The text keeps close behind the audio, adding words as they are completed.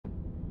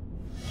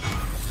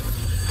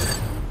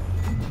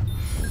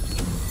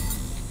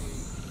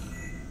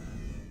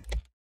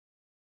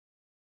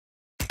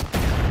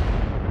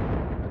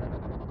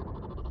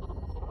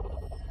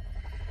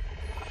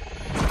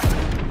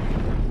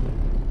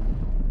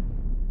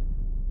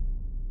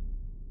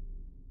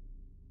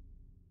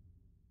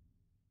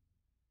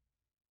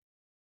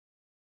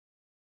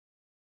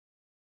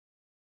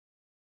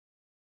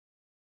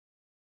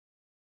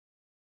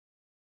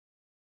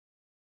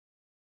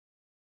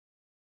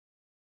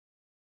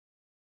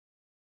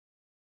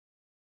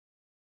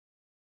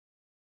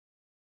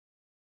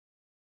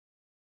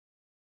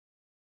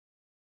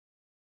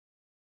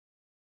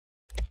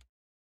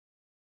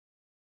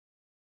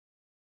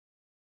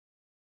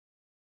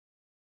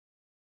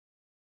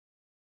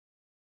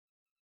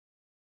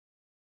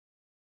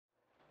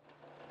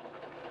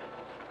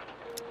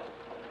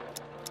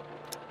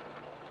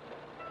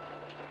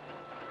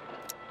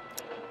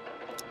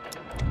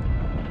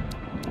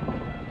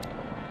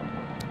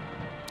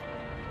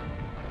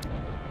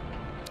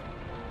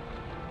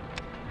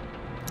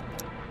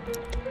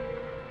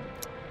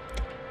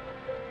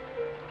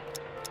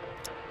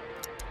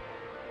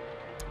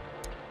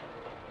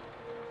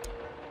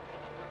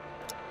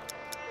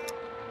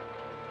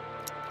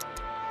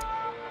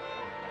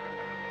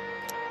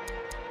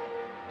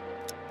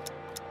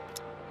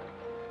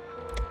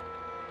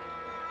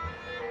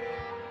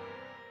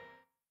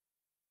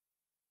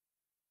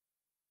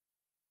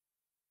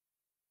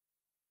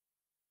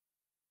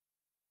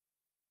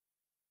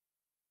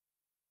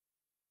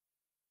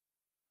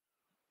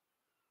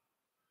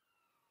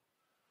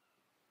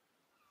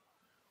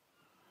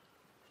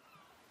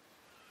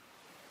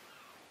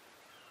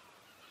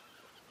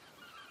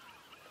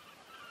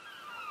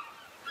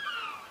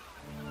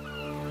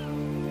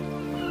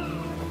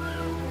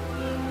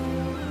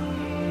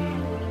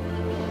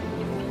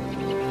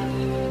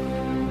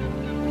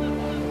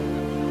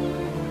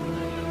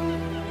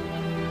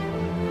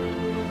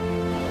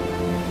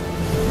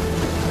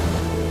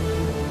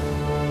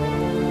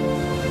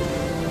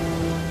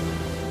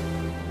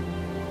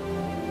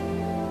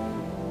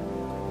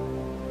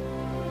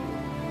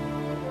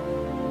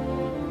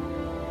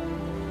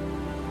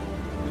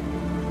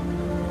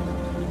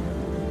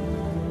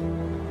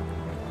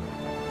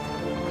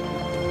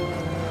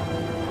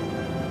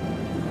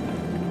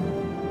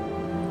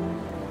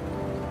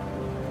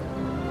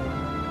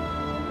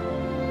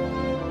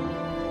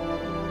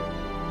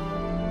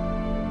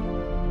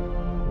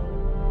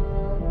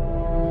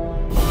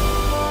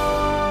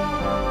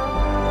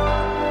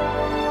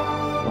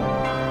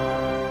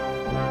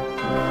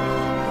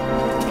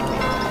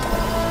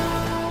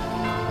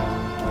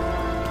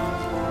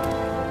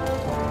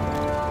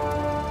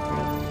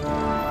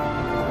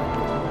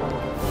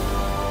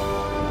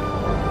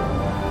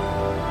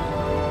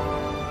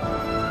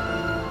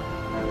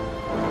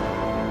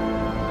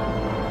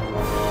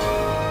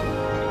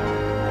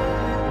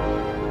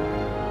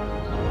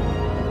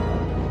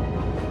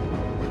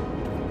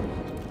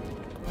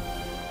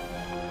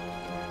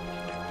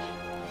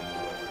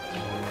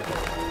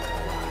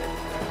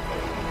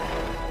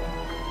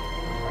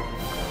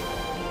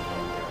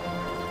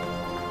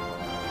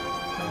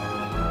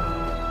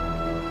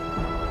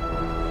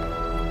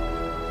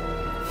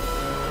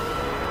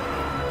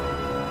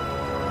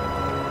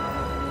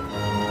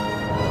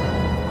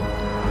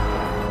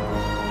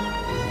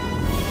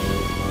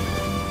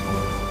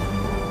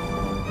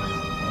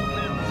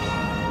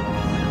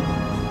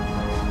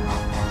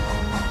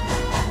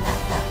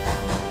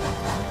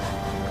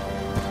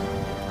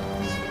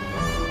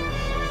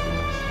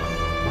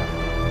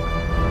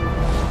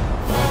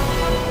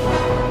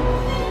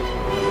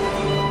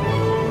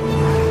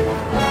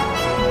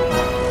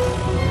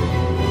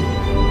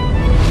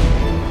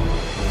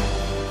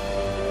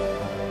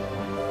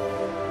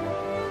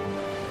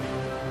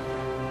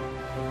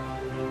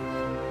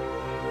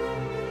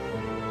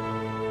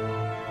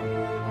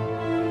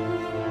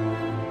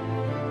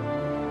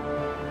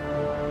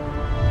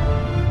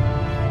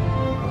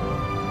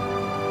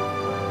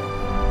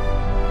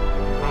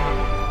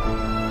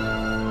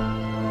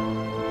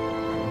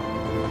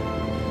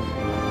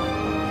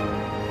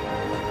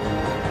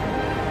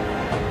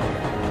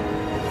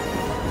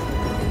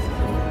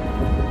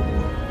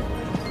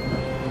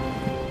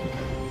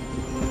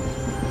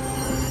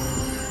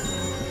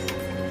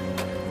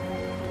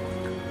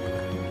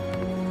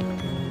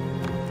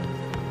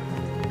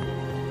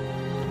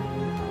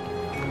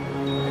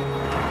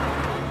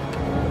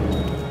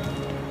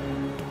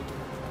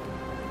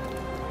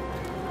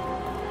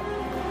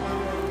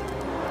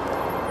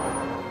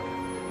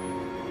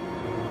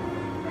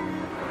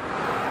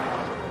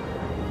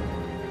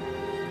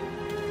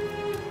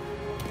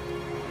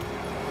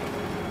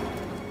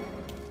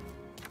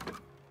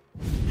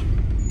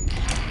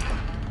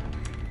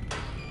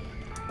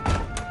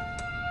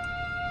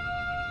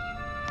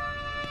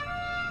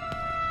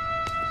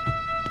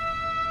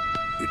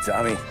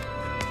Tommy.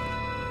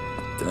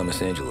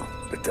 Thomas Angelo.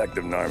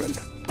 Detective Norman.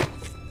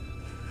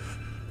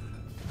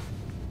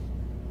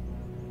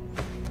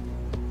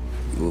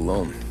 You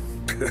alone?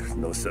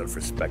 No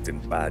self-respecting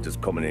badges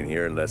coming in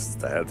here unless it's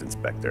the health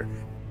inspector.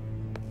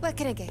 What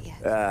can I get you?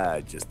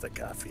 Just a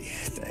coffee.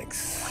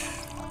 Thanks.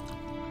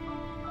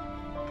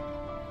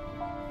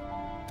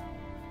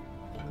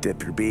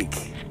 Dip your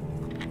beak.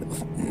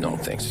 No,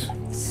 thanks.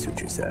 Suit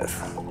yourself.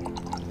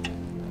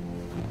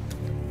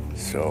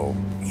 So,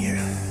 you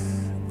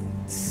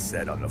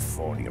said on the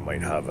phone you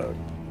might have a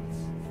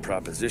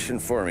proposition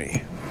for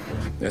me.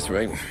 That's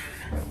right.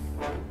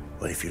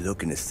 Well, if you're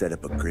looking to set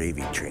up a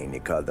gravy train, you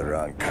called the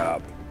wrong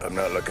cop. I'm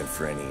not looking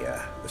for any,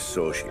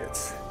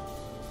 associates.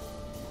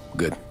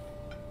 Good.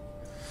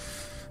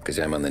 Because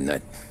I'm on the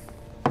nut.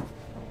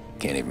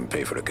 Can't even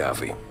pay for the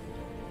coffee.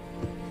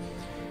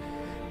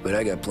 But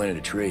I got plenty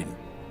to trade.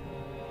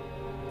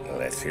 Well,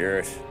 let's hear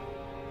it.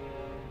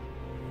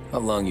 How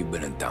long you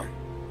been in town?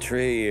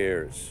 3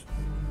 years.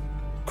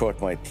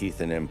 Caught my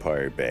teeth in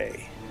Empire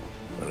Bay.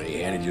 Well,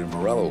 they handed you the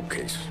Morello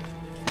case.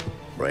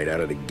 Right out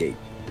of the gate.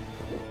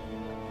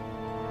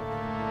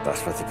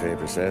 That's what the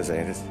paper says,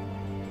 ain't it?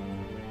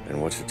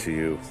 And what's it to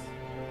you?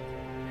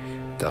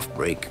 Tough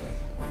break.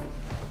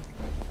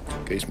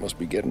 Case must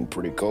be getting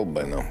pretty cold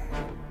by now.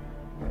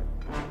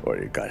 Or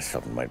you got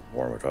something might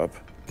warm it up?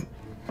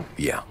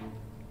 Yeah,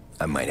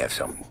 I might have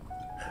something.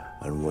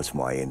 And what's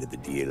my end of the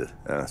deal?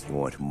 You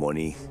want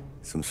money?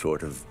 Some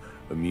sort of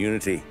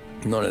immunity?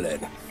 None of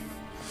that.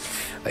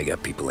 I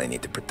got people I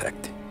need to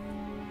protect.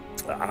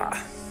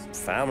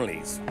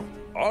 Families.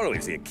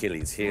 Always the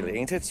Achilles heel,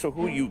 ain't it? So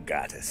who you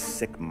got? A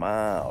sick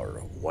ma or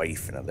a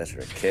wife and a litter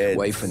of kids?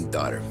 Wife and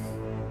daughter.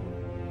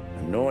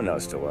 And no one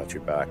else to watch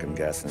your back, I'm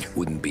guessing.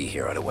 Wouldn't be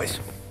here otherwise.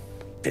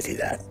 Pity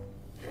that.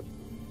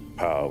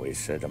 Pa always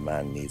said a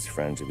man needs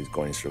friends if he's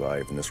going to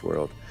survive in this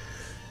world.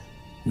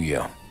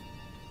 Yeah.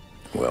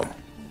 Well,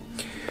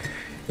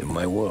 in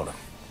my world,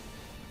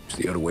 it's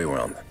the other way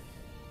around.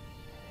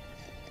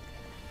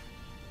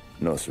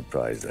 No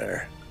surprise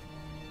there.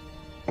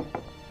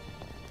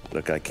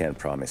 Look, I can't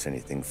promise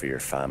anything for your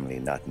family,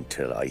 not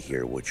until I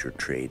hear what you're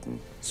trading.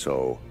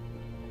 So,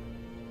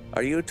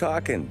 are you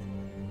talking?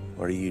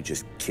 Or are you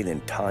just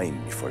killing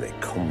time before they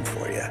come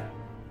for you?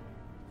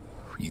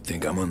 You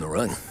think I'm on the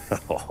run?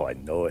 Oh, I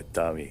know it,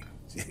 Tommy.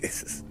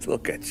 Jesus,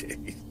 look at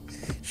you.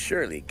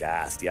 Surely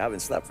gassed. You haven't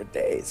slept for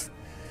days.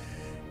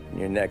 And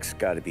your neck's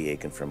got to be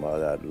aching from all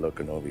that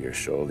looking over your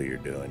shoulder you're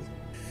doing.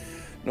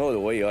 No, the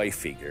way I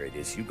figure it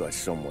is you got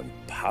someone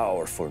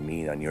powerful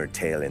mean on your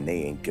tail and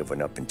they ain't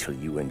giving up until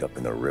you end up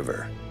in the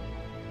river.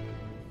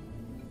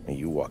 And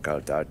you walk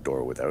out that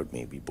door without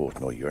me, we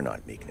both know you're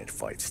not making it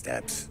 5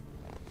 steps.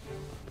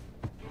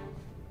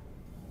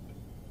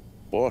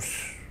 But,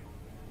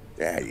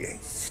 yeah, you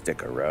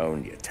stick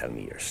around, you tell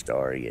me your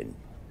story, and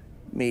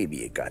maybe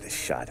you got a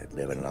shot at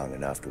living long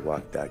enough to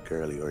walk that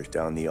girl of yours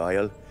down the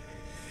aisle.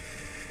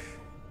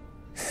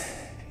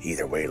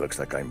 Either way, looks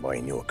like I'm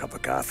buying you a cup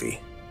of coffee.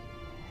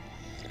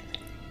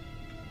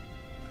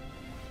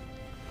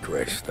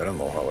 Christ, I don't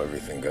know how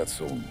everything got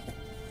so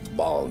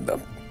balled up.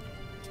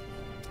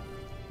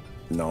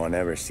 No one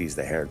ever sees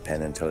the haired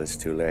pen until it's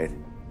too late.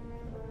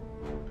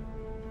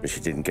 But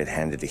you didn't get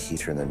handed a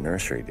heater in the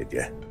nursery, did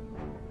you?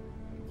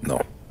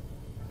 No.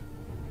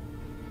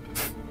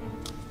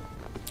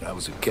 I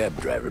was a cab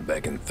driver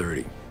back in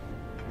 '30.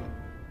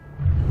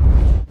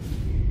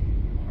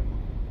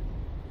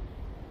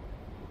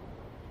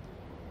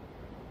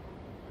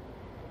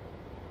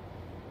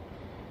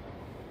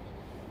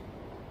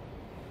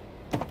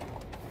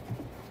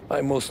 I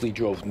mostly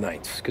drove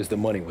nights, because the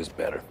money was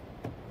better.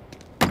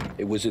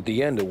 It was at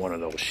the end of one of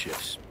those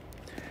shifts,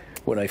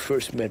 when I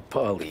first met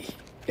Polly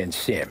and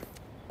Sam.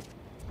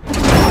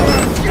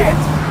 Shit!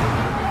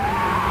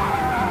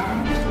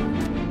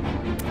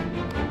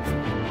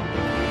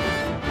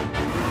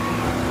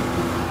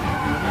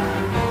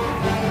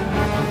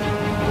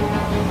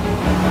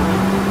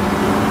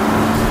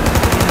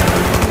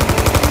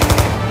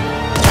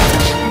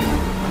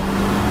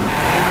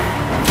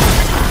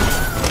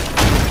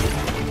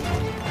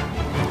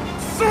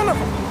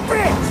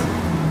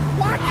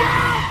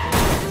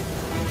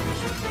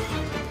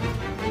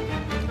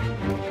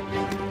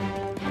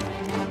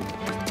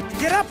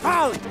 Get up,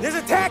 Polly! There's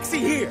a taxi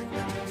here!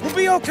 We'll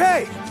be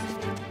okay!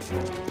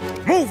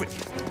 Move it!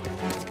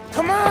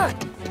 Come on!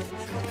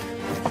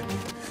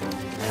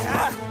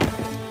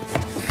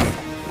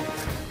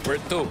 Where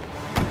to?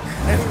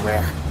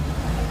 Anywhere.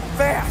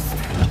 Fast!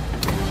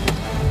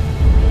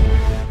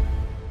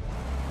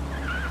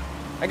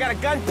 I got a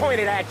gun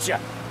pointed at you.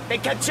 They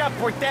catch up,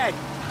 we're dead.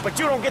 But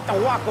you don't get to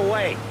walk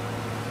away.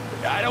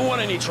 I don't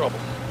want any trouble.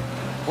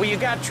 Well, you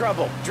got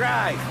trouble.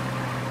 Drive.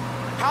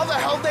 How the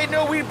hell they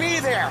know we'd be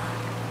there?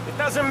 It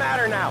doesn't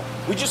matter now.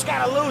 We just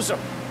gotta lose them.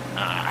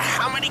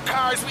 How many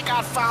cars we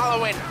got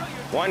following?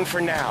 1 for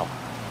now.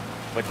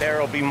 But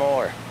there'll be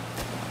more.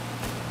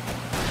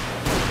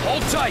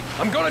 Hold tight.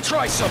 I'm gonna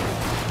try something.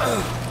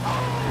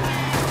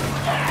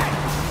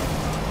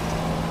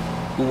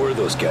 Who were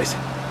those guys?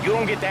 You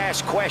don't get to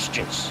ask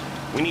questions.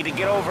 We need to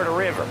get over the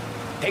river.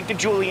 Take the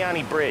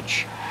Giuliani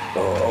Bridge.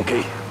 Oh,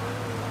 okay.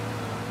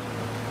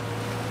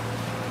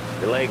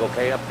 Your leg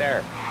okay up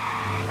there?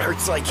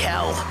 Hurts like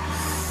hell.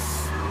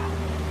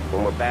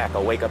 When we're back,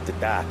 I'll wake up the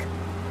doc.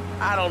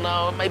 I don't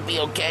know, it might be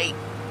okay.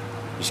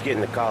 He's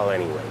getting the call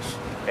anyways.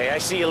 Hey, I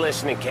see you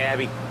listening,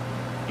 cabbie.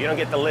 You don't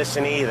get to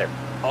listen either.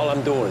 All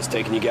I'm doing is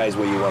taking you guys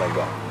where you want to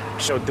go.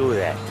 So do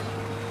that.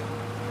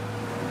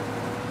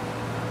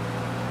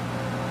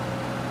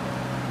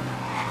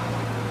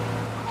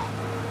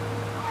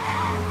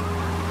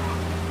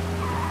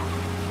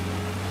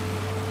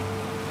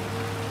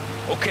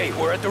 Okay,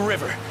 we're at the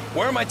river.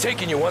 Where am I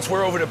taking you once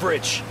we're over the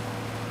bridge?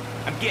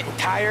 I'm getting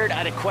tired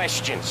of the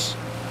questions.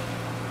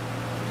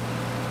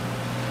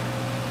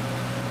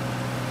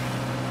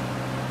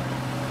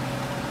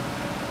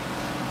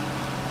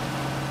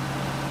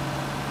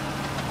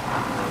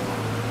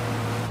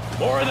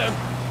 More of them.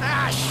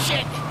 Ah,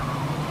 shit!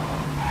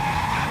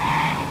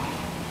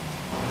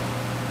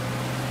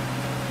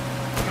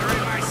 They're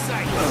in my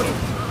sight.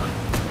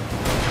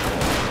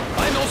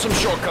 I know some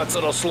shortcuts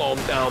that'll slow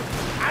them down.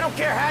 I don't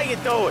care how you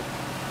do it.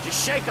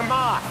 Just shake them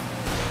off.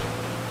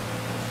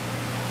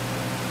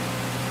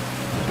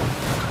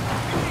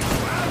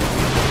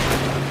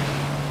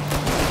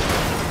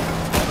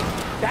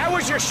 That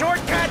was your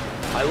shortcut?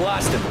 I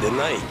lost him, didn't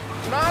I?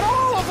 Not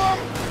all of them.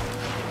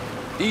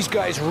 These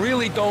guys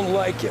really don't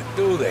like you,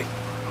 do they?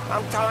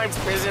 Sometimes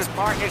business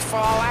partners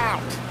fall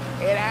out.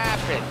 It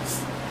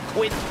happens.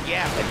 Quit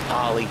yapping,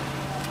 Polly.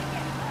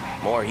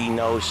 More he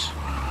knows,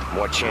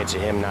 more chance of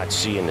him not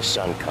seeing the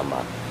sun come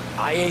up.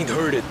 I ain't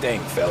heard a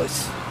thing,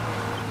 fellas.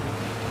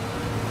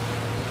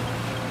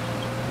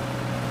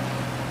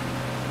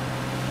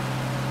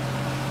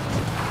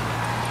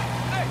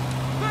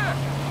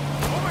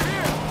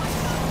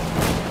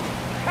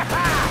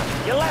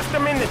 You left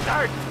him in the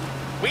dirt.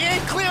 We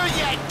ain't clear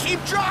yet.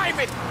 Keep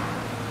driving.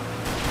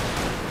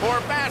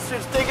 Poor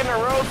bastards digging the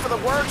road for the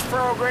works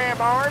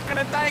program aren't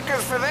gonna thank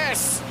us for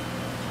this.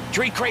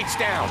 3 crates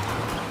down.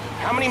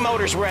 How many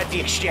motors were at the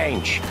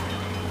exchange?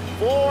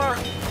 4,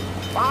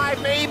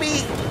 5 maybe?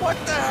 What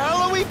the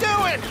hell are we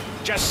doing?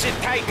 Just sit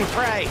tight and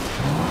pray.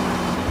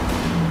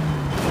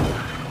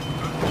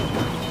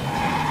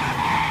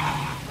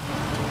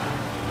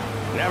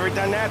 Never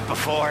done that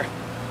before.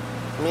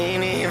 Me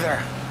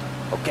neither.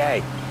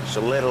 Okay,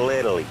 so Little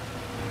Italy.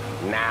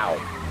 Now.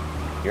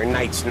 Your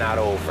night's not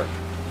over.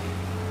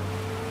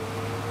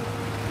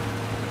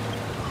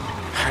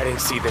 I didn't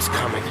see this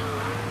coming.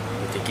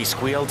 You think he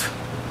squealed?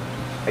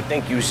 I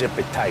think you zip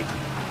it tight.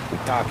 We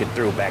talk it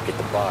through back at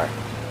the bar.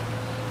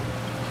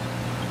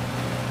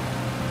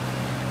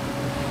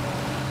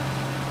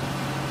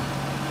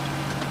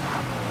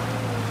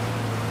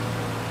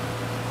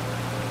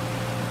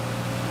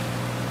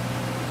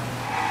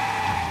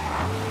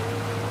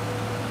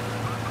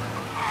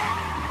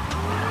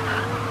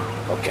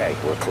 Okay,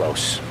 we're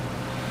close.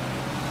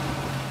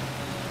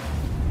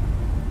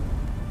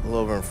 Pull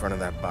over in front of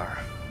that bar.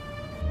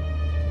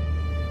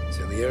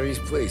 Salieri's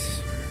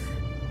place.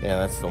 Yeah,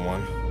 that's the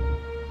one.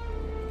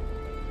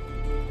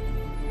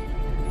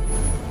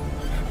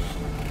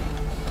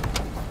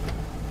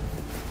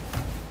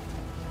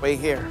 Wait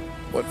here.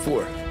 What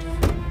for?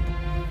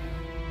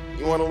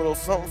 You want a little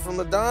something from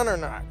the Don or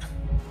not?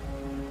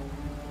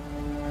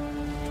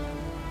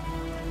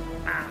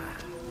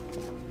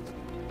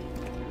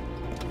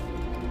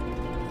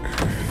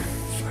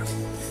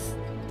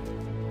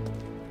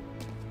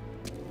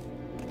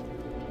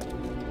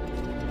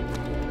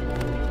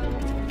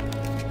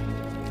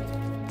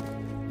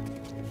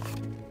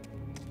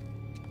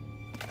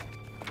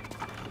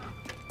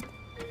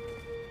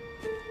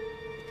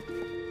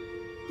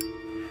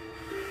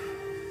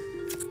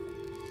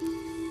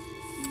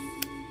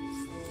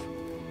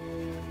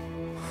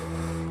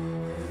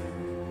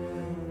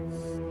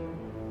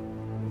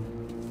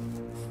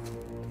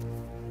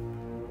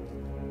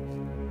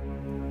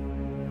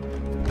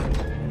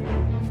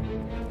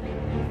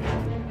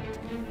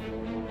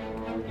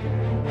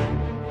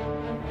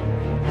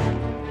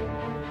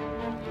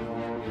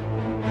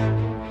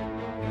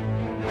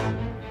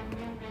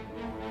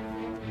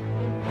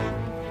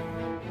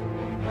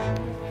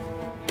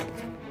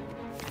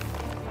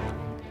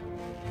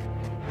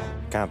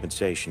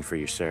 Compensation for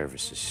your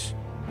services.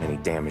 Any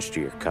damage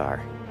to your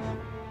car.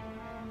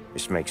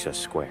 This makes us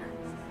square.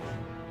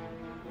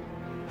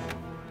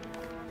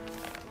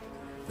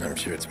 I'm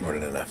sure it's more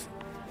than enough.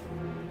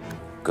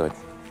 Good.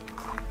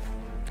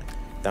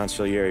 Don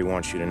Salieri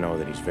wants you to know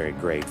that he's very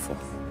grateful.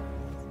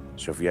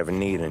 So if you ever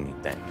need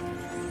anything,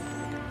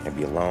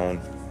 maybe a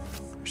loan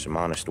or some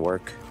honest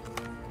work,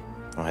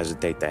 don't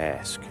hesitate to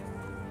ask.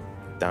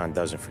 Don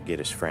doesn't forget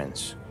his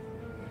friends.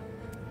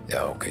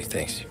 Yeah, okay,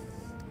 thanks.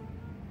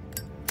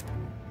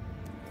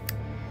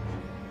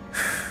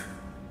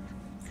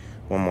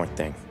 One more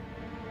thing.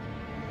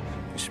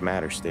 This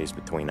matter stays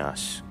between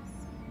us.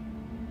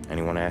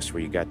 Anyone asks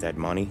where you got that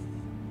money,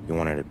 you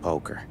won it at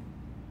poker.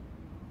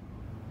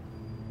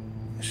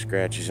 The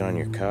scratches on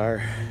your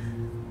car,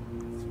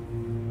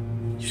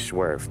 you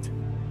swerved.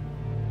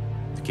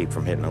 To keep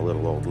from hitting a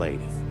little old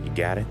lady. You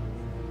got it?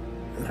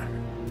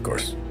 Of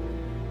course.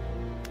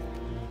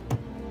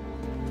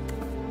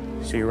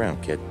 See you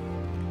around, kid.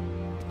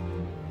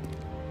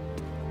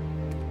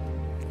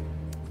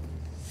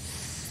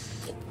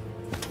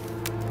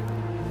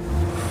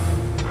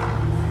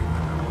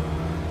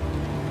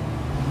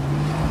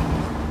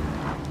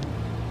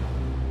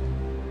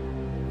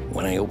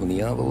 When I opened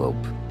the envelope,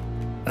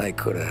 I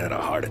could have had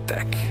a heart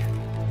attack.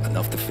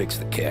 Enough to fix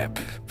the cap.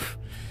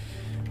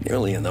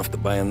 Nearly enough to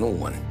buy a new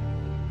one.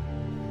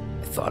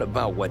 I thought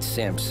about what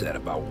Sam said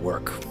about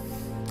work.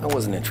 I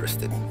wasn't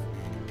interested.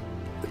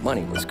 The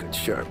money was good,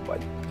 sure,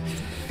 but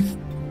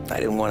I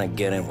didn't want to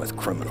get in with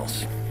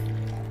criminals.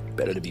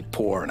 Better to be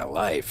poor and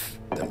alive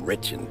than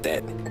rich and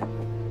dead.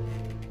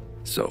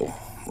 So,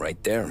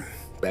 right there,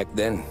 back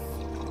then,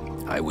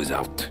 I was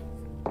out.